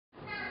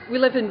We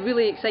live in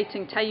really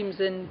exciting times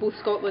in both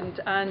Scotland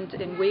and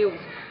in Wales.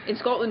 In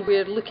Scotland,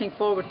 we're looking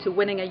forward to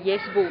winning a yes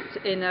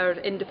vote in our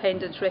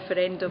independence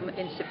referendum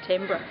in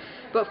September.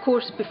 But of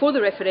course, before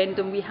the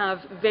referendum, we have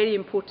very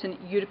important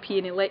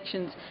European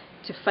elections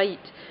to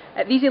fight.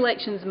 These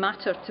elections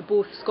matter to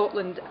both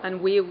Scotland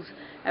and Wales.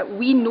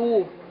 We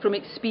know from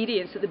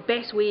experience that the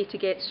best way to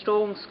get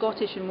strong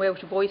Scottish and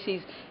Welsh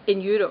voices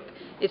in Europe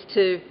is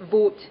to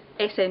vote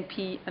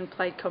SNP and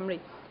Plaid Cymru.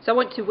 So I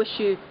want to wish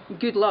you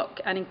good luck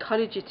and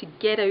encourage you to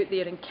get out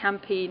there and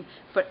campaign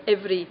for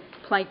every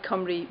Plaid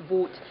Cymru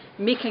vote.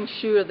 Making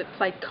sure that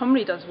Plaid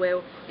Cymru does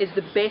well is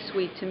the best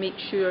way to make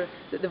sure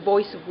that the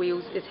voice of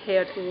Wales is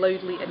heard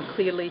loudly and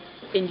clearly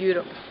in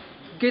Europe.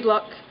 Good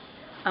luck,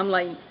 I'm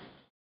Line.